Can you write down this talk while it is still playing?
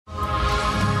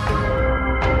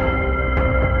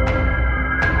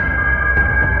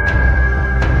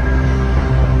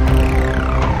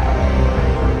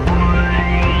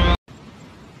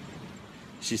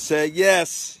She said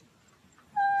yes.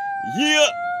 Yeah.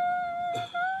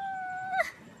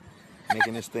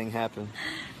 Making this thing happen.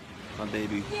 My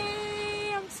baby.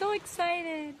 Yay, I'm so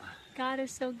excited. God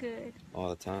is so good.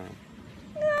 All the time.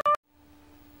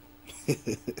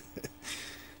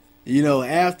 You know,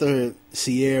 after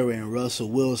Ciara and Russell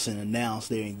Wilson announced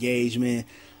their engagement,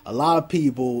 a lot of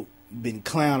people been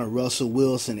clowning Russell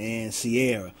Wilson and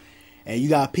Ciara. And you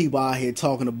got people out here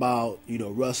talking about, you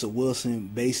know, Russell Wilson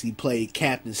basically played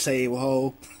Captain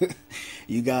Save-A-Hole.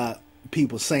 You got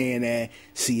people saying that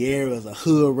Ciara's a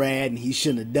hood rat and he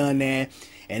shouldn't have done that.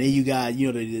 And then you got,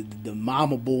 you know, the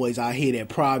mama boys out here that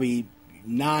probably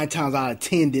 9 times out of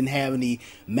 10 didn't have any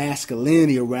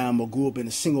masculinity around them or grew up in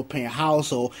a single parent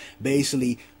household,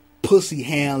 basically pussy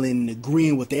handling and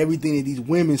agreeing with everything that these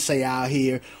women say out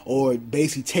here, or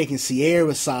basically taking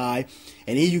Ciara's side.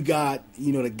 And then you got,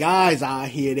 you know, the guys out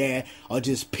here that are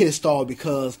just pissed off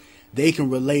because they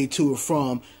can relate to it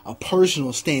from a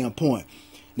personal standpoint.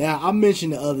 Now, I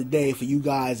mentioned the other day, for you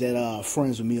guys that are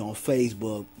friends with me on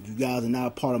Facebook, if you guys are not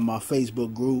a part of my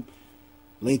Facebook group,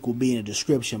 link will be in the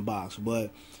description box.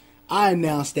 But I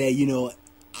announced that, you know,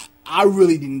 I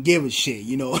really didn't give a shit,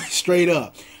 you know, straight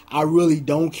up. I really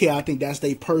don't care. I think that's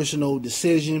their personal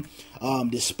decision.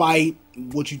 Despite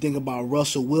what you think about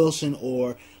Russell Wilson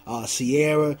or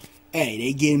Ciara, hey,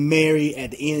 they getting married.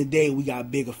 At the end of the day, we got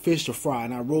bigger fish to fry.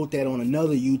 And I wrote that on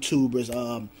another YouTuber's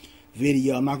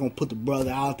video. I'm not going to put the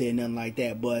brother out there, nothing like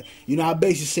that. But, you know, I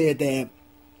basically said that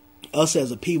us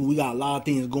as a people, we got a lot of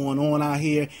things going on out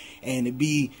here. And to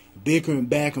be bickering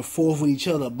back and forth with each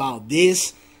other about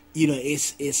this, you know,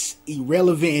 it's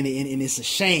irrelevant and it's a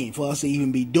shame for us to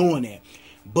even be doing that.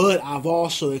 But I've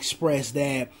also expressed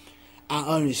that I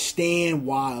understand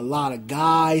why a lot of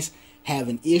guys have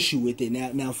an issue with it.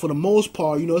 Now, for the most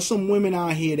part, you know, there's some women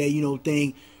out here that, you know,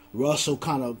 think Russell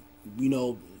kind of, you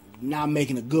know, not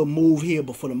making a good move here.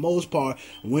 But for the most part,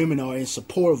 women are in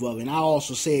support of it. And I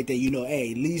also said that, you know,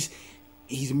 hey, at least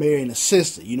he's marrying a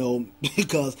sister, you know,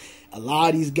 because a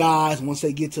lot of these guys, once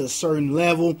they get to a certain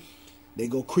level, they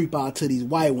go creep out to these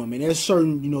white women. There's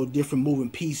certain, you know, different moving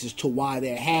pieces to why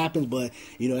that happens, but,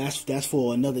 you know, that's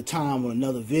for another time or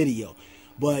another video.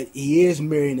 But he is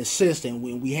marrying a sister, and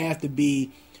we have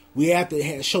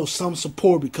to show some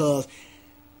support, because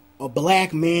a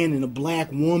black man and a black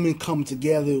woman come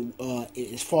together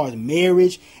as far as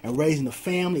marriage and raising a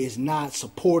family is not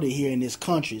supported here in this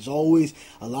country. It's always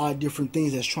a lot of different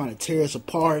things that's trying to tear us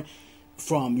apart,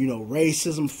 from, you know,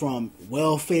 racism, from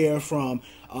welfare, from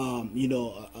you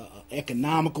know,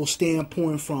 economical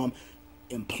standpoint, from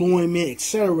employment,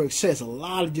 etc., etc. A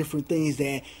lot of different things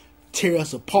that tear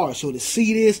us apart. So to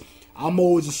see this, I'm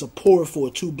always in support for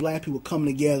two black people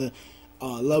coming together,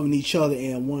 loving each other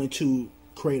and wanting to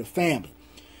create a family.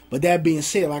 But that being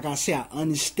said, like I said, I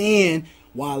understand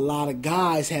why a lot of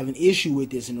guys have an issue with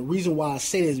this. And the reason why I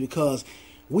say this is because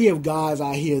we have guys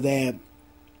out here that,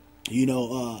 you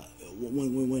know,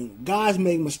 when guys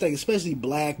make mistakes, especially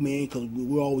black men, because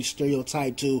we're always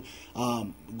stereotyped to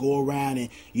go around and,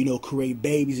 you know, create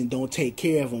babies and don't take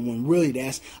care of them, when really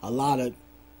that's a lot of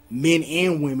men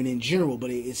and women in general,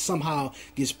 but it somehow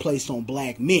gets placed on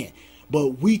black men.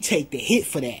 But we take the hit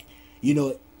for that. You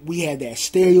know, we have that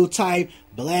stereotype.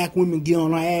 Black women get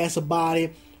on our ass about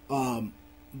it.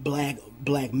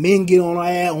 Black men get on our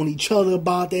ass on each other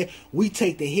about that. We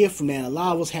take the hit from that. A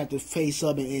lot of us have to face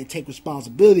up and take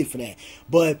responsibility for that.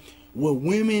 But with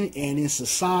women and in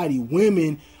society,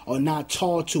 women are not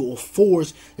taught to or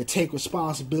forced to take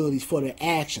responsibilities for their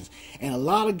actions. And a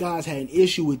lot of guys had an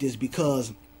issue with this,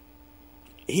 because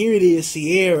here it is,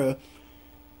 Ciara,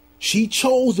 she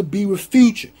chose to be with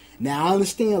Future. Now, I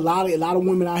understand a lot of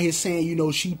women out here saying, you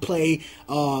know, she played,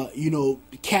 you know,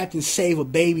 Captain Save a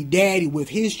Baby Daddy with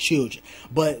his children.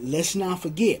 But let's not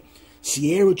forget,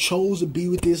 Ciara chose to be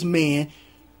with this man.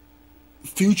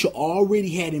 Future already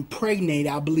had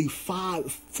impregnated, I believe, 4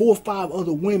 or 5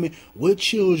 other women with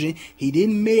children. He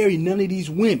didn't marry none of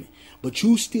these women, but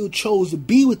you still chose to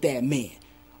be with that man.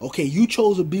 Okay, you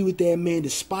chose to be with that man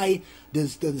despite the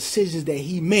decisions that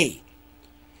he made.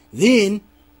 Then,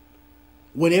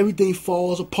 when everything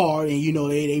falls apart and, you know,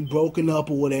 they broken up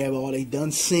or whatever, or they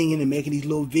done singing and making these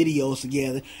little videos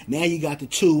together, now you got the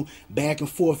two back and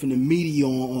forth in the media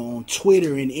on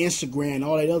Twitter and Instagram and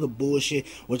all that other bullshit,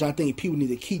 which I think people need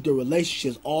to keep their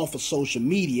relationships off of social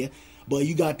media. But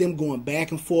you got them going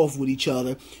back and forth with each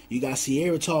other. You got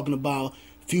Ciara talking about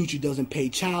Future doesn't pay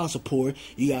child support.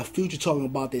 You got Future talking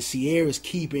about that Ciara's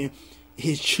keeping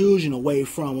his children away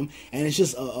from him. And it's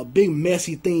just a big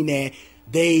messy thing that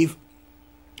they've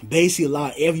basically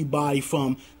allow everybody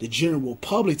from the general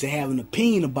public to have an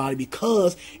opinion about it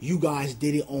because you guys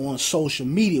did it on social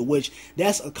media, which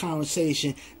that's a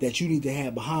conversation that you need to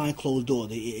have behind closed doors.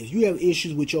 If you have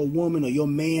issues with your woman or your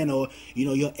man or, you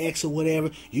know, your ex or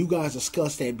whatever, you guys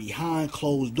discuss that behind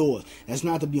closed doors. That's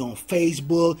not to be on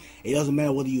Facebook. It doesn't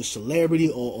matter whether you're a celebrity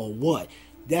or what.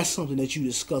 That's something that you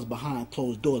discuss behind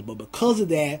closed doors. But because of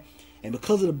that, and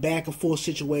because of the back and forth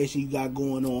situation you got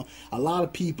going on, a lot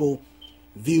of people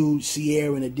viewed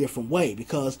Ciara in a different way,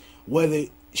 because whether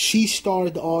she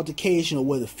started the altercation or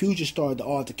whether Future started the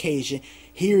altercation,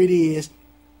 here it is,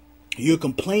 you're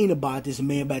complaining about this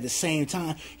man, but at the same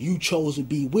time you chose to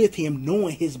be with him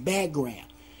knowing his background.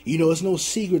 You know, it's no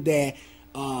secret that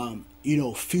you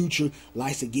know, Future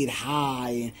likes to get high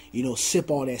and, you know, sip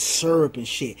all that syrup and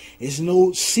shit. It's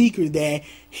no secret that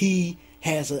he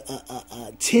has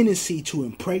a tendency to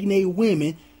impregnate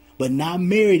women but not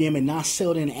marry them and not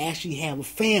sell them and actually have a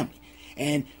family.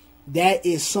 And that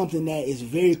is something that is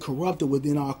very corrupted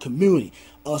within our community.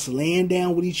 Us laying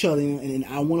down with each other, and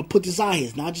I want to put this out here,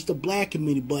 it's not just the black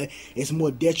community, but it's more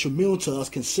detrimental to us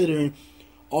considering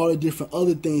all the different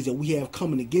other things that we have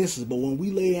coming against us. But when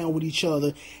we lay down with each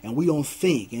other and we don't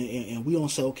think, and we don't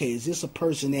say, okay, is this a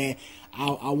person that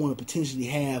I want to potentially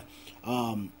have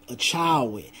a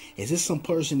child with? Is this some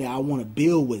person that I want to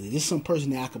build with? Is this some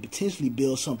person that I could potentially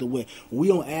build something with? When we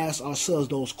don't ask ourselves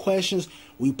those questions,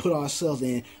 we put ourselves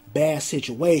in bad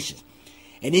situations.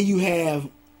 And then you have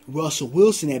Russell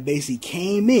Wilson that basically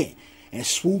came in and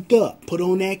swooped up, put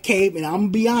on that cape, and I'm going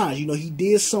to be honest, you know, he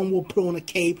did somewhat put on a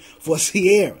cape for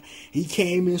Ciara. He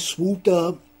came in, swooped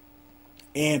up,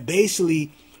 and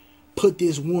basically put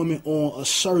this woman on a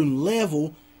certain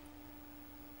level,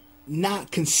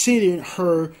 not considering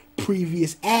her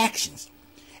previous actions.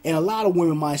 And a lot of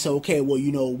women might say, okay, well,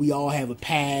 you know, we all have a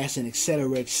past and et cetera,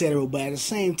 but at the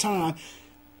same time,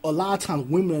 a lot of times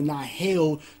women are not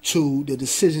held to the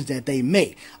decisions that they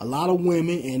make. A lot of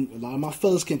women, and a lot of my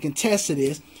fellas can contest to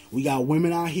this, we got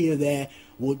women out here that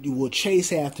will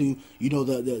chase after, you know,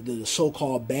 the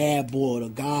so-called bad boy, or the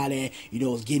guy that, you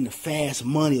know, is getting the fast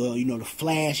money, or, you know, the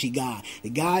flashy guy,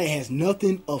 the guy that has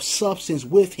nothing of substance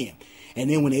with him. And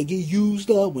then when they get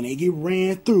used up, when they get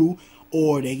ran through,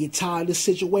 or they get tired of the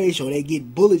situation, or they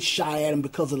get bullets shot at him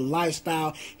because of the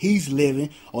lifestyle he's living,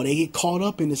 or they get caught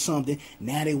up into something,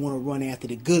 now they want to run after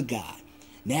the good guy.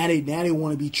 Now they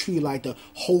want to be treated like the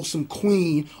wholesome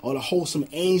queen or the wholesome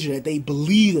angel that they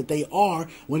believe that they are,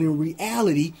 when in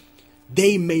reality,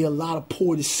 they made a lot of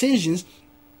poor decisions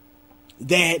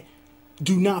that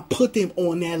do not put them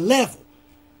on that level.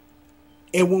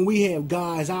 And when we have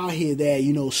guys out here that,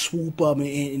 you know, swoop up,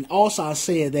 and also I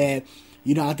said that,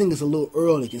 you know, I think it's a little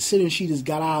early, considering she just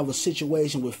got out of a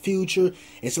situation with Future.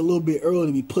 It's a little bit early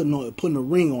to be putting a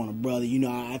ring on her, brother. You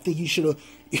know, I think you should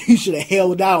have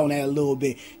held out on that a little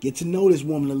bit. Get to know this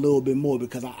woman a little bit more,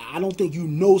 because I don't think you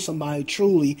know somebody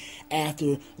truly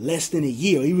after less than a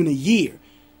year, or even a year.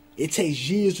 It takes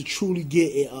years to truly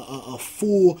get a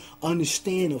full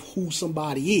understanding of who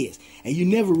somebody is. And you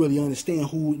never really understand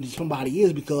who somebody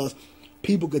is, because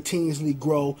people continuously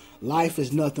grow. Life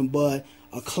is nothing but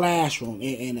a classroom,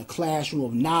 and a classroom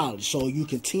of knowledge. So you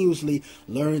continuously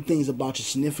learn things about your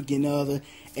significant other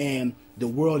and the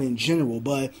world in general.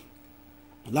 But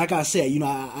like I said, you know,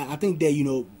 I think that, you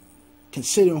know,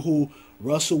 considering who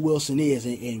Russell Wilson is,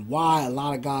 and why a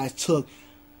lot of guys took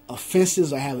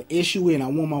offenses or have an issue with, and I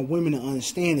want my women to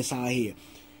understand this out here.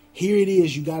 Here it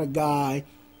is, you got a guy,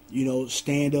 you know,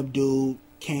 stand-up dude,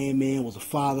 came in, was a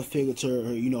father figure to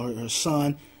her, you know, her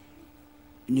son,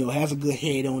 you know, has a good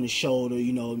head on his shoulder.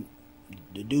 You know,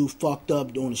 the dude fucked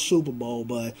up during the Super Bowl,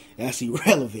 but that's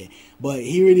irrelevant. But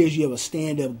here it is, you have a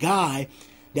stand-up guy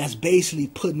that's basically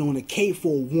putting on a cape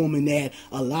for a woman that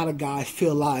a lot of guys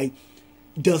feel like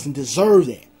doesn't deserve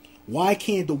that. Why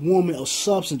can't the woman of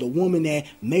substance, the woman that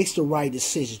makes the right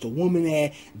decisions, the woman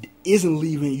that isn't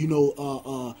leaving, you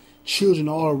know, children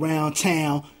all around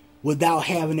town without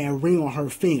having that ring on her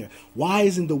finger? Why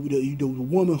isn't the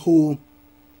woman who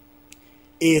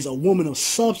is a woman of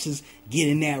substance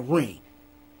getting that ring?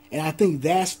 And I think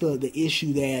that's the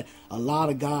issue that a lot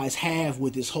of guys have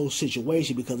with this whole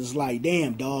situation, because it's like,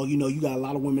 damn, dog, you know, you got a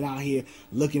lot of women out here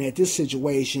looking at this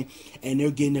situation, and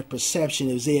they're getting a perception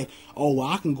as if, oh, well,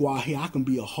 I can go out here, I can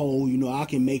be a hoe, you know, I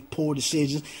can make poor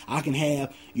decisions, I can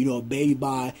have, you know, a baby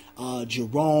by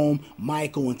Jerome,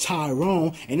 Michael, and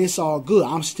Tyrone, and it's all good.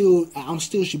 I'm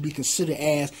still should be considered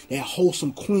as that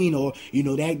wholesome queen, or, you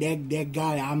know, that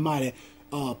guy that I might have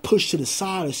pushed to the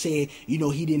side or said, you know,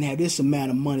 he didn't have this amount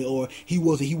of money, or he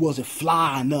wasn't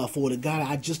fly enough, or the guy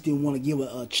I just didn't want to give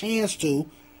a chance to,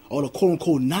 or the quote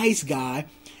unquote nice guy,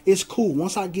 it's cool.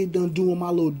 Once I get done doing my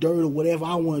little dirt or whatever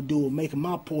I want to do or making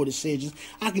my poor decisions,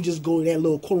 I can just go to that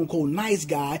little quote unquote nice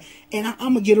guy and I'm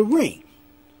going to get a ring.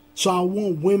 So I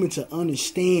want women to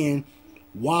understand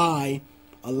why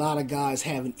a lot of guys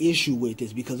have an issue with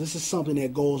this, because this is something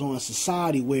that goes on in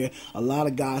society where a lot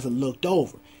of guys are looked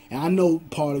over. And I know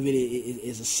part of it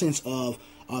is a sense of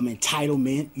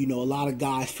entitlement. You know, a lot of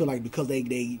guys feel like because they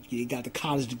got the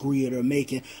college degree or they're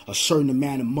making a certain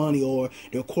amount of money or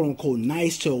they're quote unquote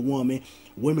nice to a woman,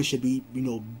 women should be, you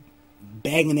know,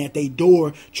 banging at their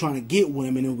door trying to get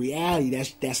women. In reality,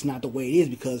 that's not the way it is,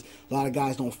 because a lot of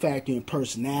guys don't factor in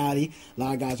personality. A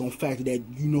lot of guys don't factor that,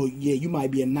 you know, yeah, you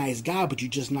might be a nice guy, but you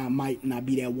just might not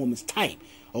be that woman's type.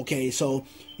 Okay, so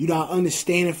you know, I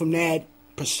understand it from that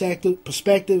perspective,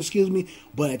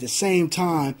 but at the same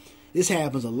time, this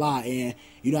happens a lot. And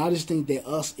you know, I just think that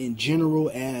us in general,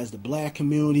 as the black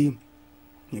community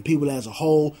and people as a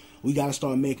whole, we got to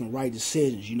start making right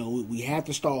decisions. You know, we have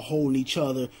to start holding each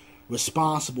other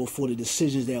responsible for the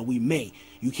decisions that we make.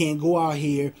 You can't go out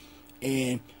here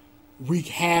and wreak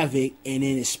havoc and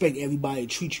then expect everybody to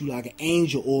treat you like an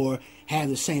angel or have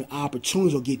the same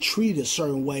opportunities or get treated a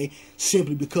certain way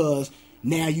simply because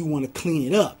now you want to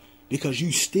clean it up, because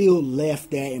you still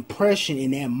left that impression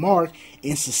and that mark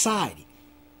in society.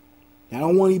 Now, I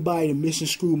don't want anybody to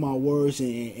misconstrue my words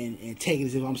and take it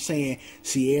as if I'm saying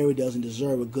Ciara doesn't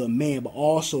deserve a good man, but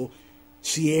also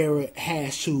Ciara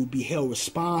has to be held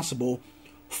responsible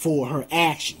for her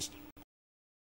actions.